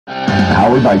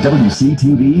Powered by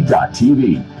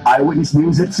WCTV.tv. Eyewitness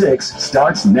News at 6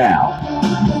 starts now.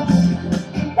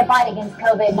 The fight against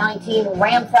COVID-19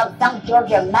 ramps up. South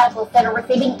Georgia Medical Center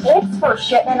receiving its first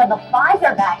shipment of the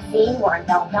Pfizer vaccine, where in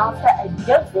Valdosta,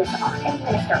 doses are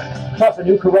administered. Plus, a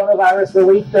new coronavirus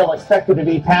relief bill expected to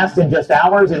be passed in just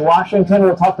hours in Washington.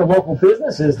 We'll talk to local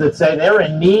businesses that say they're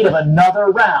in need of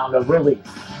another round of relief.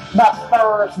 But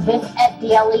first, this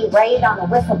FDLE raid on the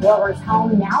whistleblower's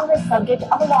home now the subject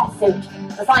of a lawsuit.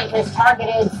 The scientist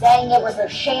targeted, saying it was a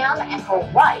sham and her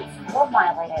rights were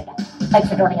violated. Thanks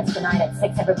for joining us tonight at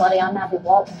 6, everybody. I'm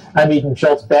Walton. I'm Edan.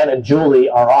 Schultz, Ben, and Julie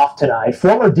are off tonight.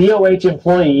 Former DOH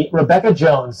employee Rebecca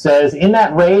Jones says in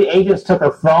that raid, agents took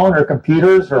her phone, her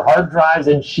computers, her hard drives,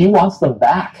 and she wants them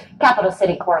back. Capital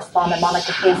City correspondent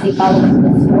Monica Casey following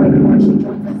this story. She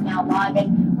joins us now live.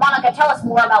 And Monica, tell us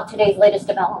more about today's latest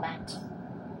development.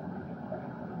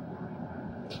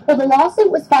 Well, the lawsuit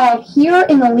was filed here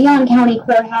in the Leon County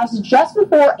Courthouse just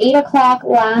before 8 o'clock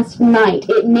last night.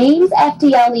 It names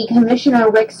FDLE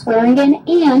Commissioner Rick Swearingen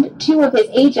and 2 of his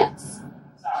agents.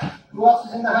 Who else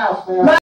is in the house, man?